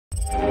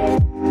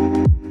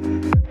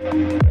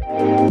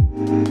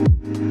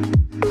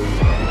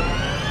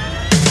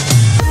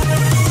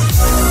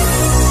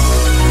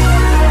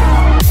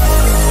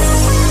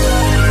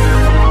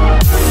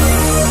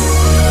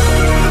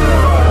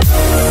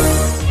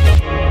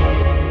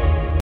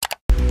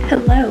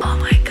hotel. Oh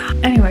my god.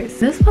 Anyways,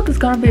 this vlog is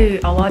gonna be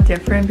a lot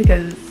different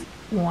because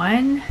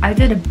one, I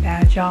did a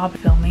bad job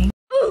filming.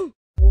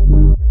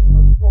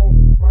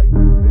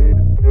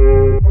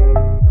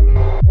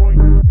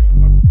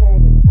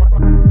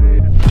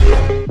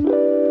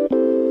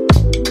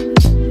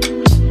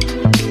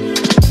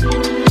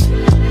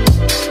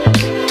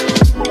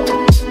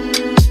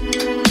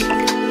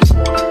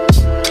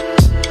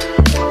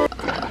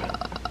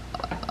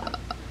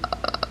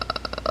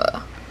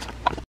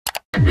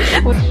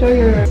 Let's show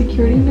your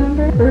security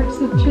number, birth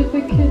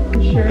certificate,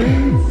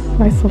 insurance,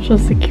 my social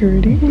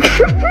security.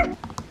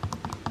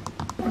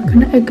 We're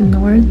gonna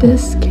ignore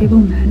this cable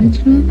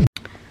management.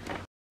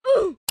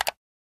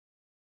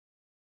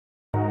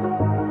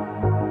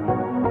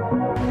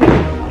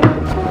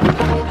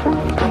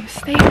 You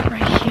stay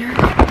right here.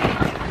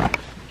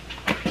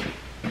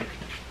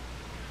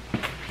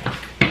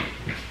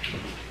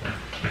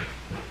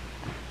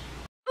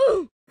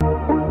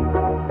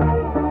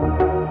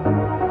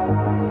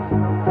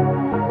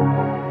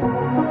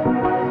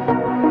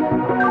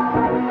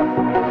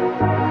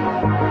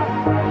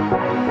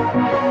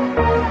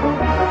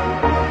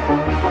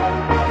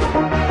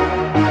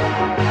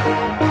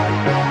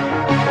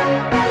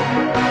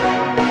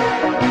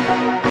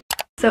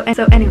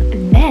 So anyway,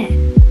 and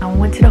then I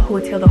went to the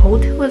hotel. The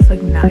hotel was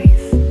like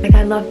nice. Like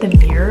I loved the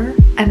mirror,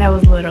 and that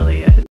was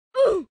literally it.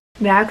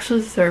 The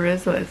actual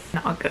service was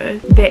not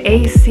good. The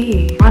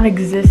AC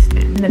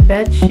non-existent, and the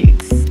bed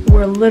sheets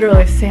were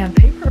literally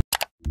sandpaper.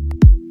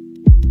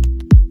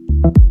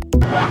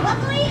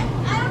 Luckily,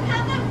 I don't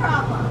have that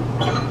problem.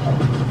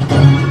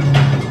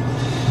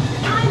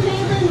 I'm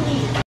Maylin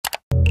Lee.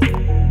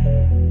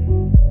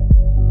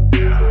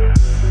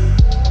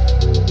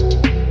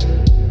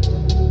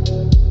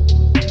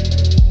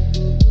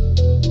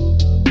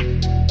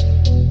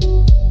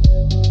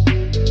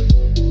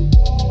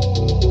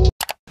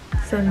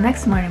 So the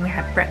next morning we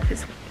had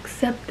breakfast,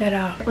 except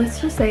that let's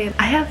just say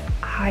I have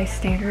high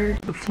standard.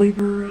 The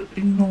flavor,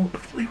 you know, the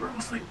flavor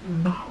was like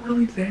not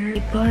really there,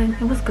 but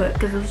it was good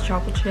because it was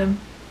chocolate chip.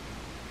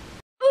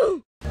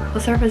 The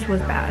service was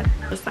bad,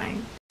 just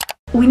saying.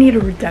 We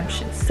needed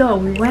redemption, so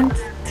we went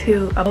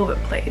to a boba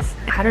place.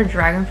 It had a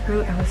dragon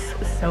fruit. It was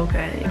so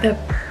good. The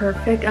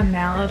perfect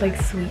amount of like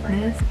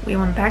sweetness. We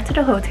went back to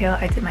the hotel.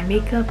 I did my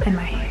makeup and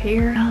my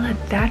hair, all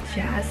of that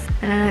jazz,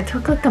 and I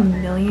took like a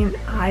million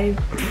eye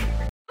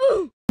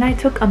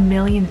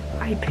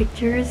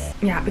pictures.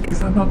 Yeah,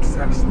 because I'm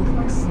obsessed with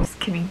myself. Just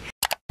kidding.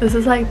 This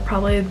is like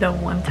probably the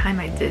one time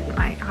I did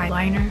my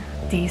eyeliner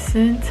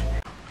decent.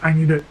 I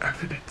needed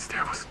evidence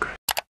that was good.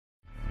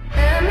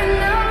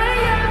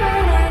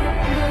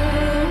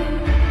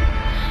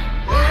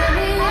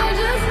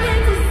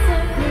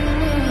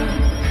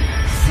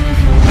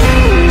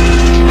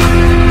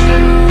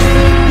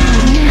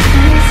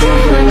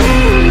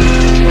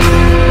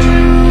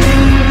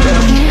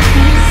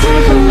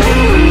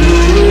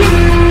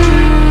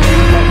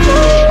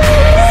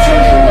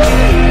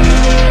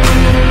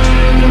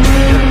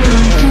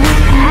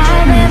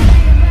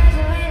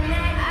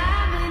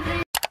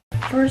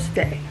 First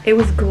day, it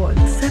was good,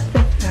 except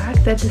the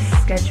fact that the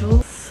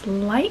schedule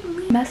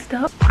slightly messed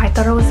up. I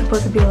thought it was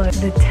supposed to be like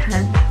the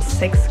 10th,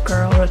 6th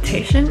girl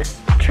rotation.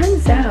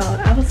 Turns out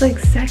I was like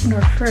second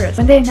or first.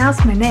 When they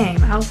announced my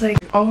name, I was like,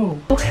 oh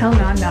hell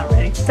no, I'm not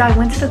ready. So I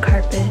went to the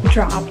carpet,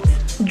 dropped,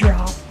 and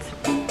dropped,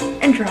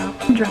 and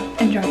dropped, and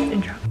dropped, and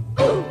dropped.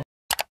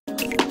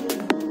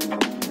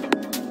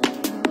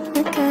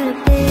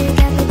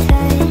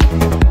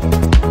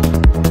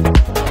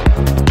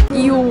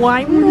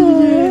 𝘧𝘪𝘎𝘗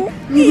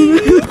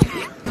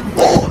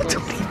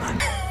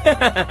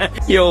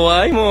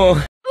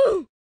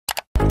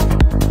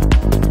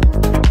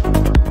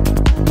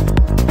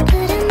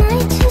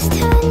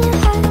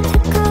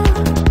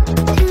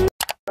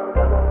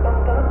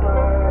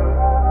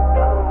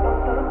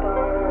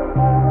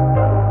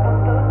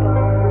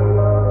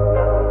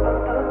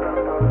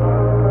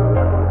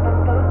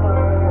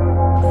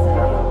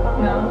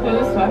No, it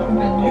was flashing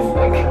my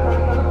music.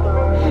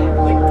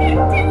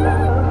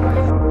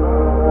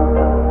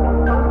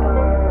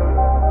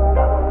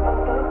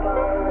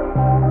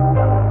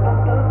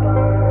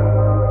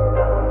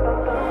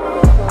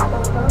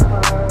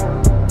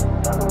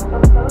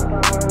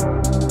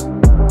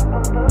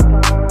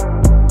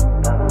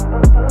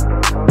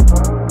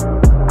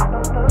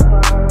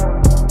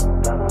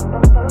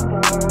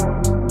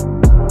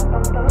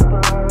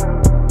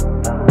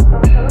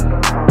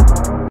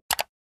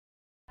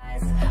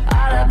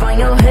 on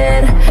your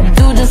head,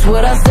 do just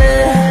what I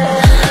said.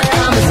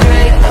 I'm a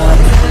straight up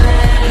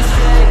villain,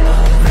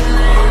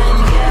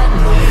 get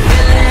no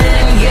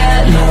feeling,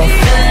 get no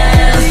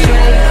feeling,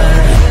 straight up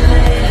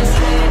villain,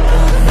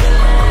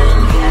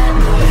 get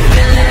no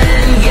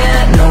feeling,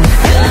 get no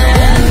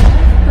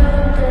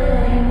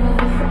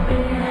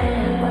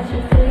feeling. Watch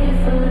your face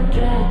full of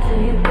dread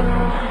till you go.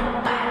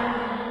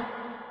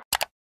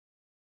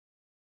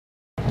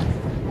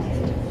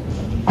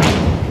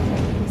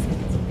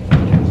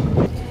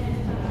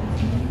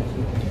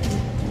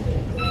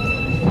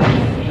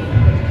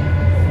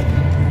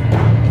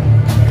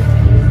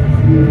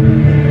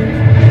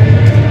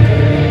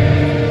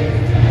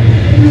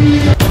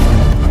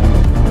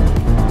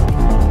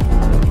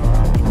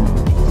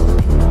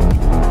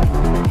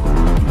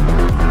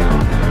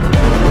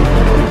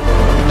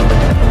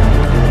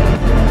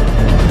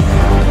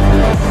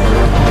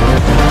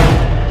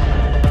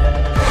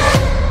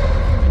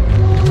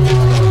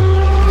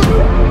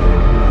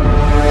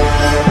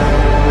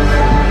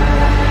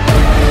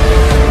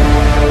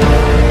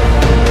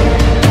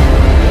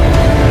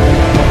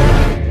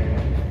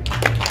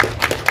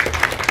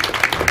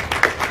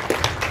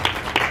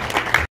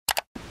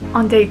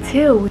 On day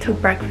 2, we took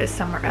breakfast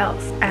somewhere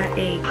else at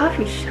a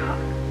coffee shop.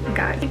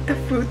 Guys, like the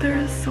food there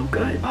is so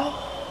good.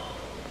 Oh,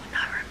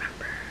 now I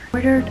remember.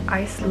 Ordered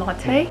iced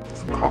latte,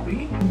 Some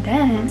coffee? and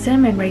then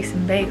cinnamon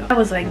raisin bagel. I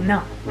was like,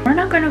 no, we're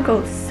not gonna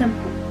go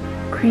simple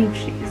cream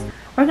cheese.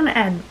 We're gonna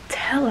add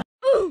Nutella.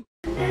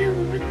 And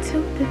then we went to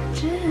the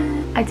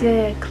gym. I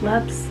did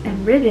clubs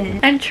and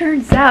ribbon, and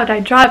turns out I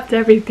dropped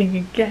everything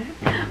again.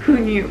 Who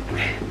knew?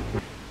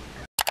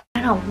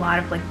 I had a lot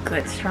of like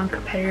good strong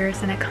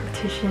competitors and at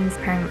competitions,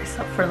 preparing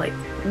myself for like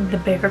the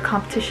bigger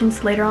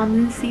competitions later on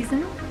in the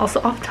season. Also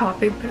off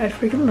topic, but I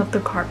freaking love the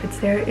carpets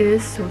there. It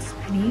is so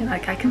spinny.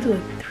 Like I can do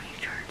like 3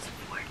 turns,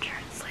 4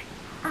 turns,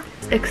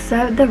 like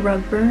except the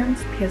rug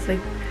burns, because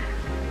like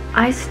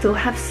I still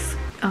have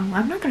I'm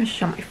not gonna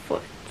show my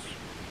foot.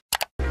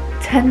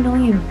 10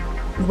 million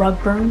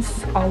rug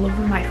burns all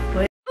over my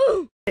foot,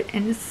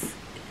 and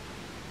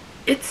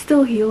it's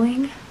still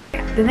healing.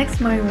 The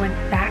next morning we went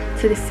back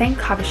to the same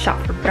coffee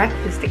shop for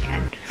breakfast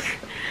again.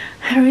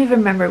 I don't even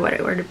remember what I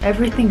ordered.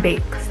 Everything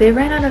baked because they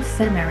ran out of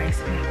cinnamon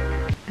raisin.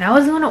 And I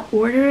was gonna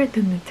order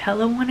the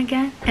Nutella one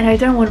again, and I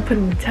don't want to put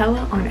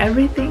Nutella on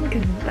everything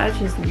because that's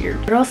just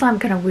weird. But also I'm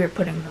kind of weird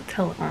putting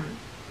Nutella on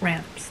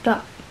random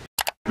stuff.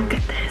 Look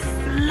at this.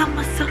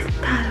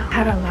 I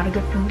had a lot of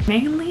good food,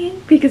 mainly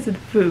because of the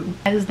food.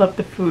 I just love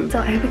the food. So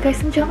I hope you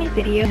guys enjoyed my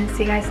video, and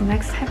see you guys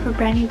next time for a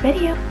brand new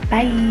video.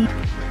 Bye.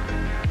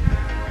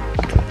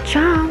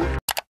 Ciao.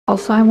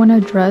 Also, I want to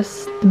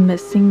address the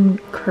missing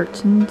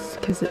curtains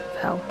because it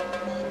fell.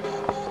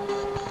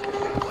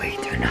 We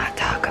do not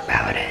talk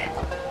about it.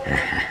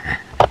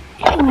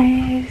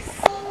 Anyways.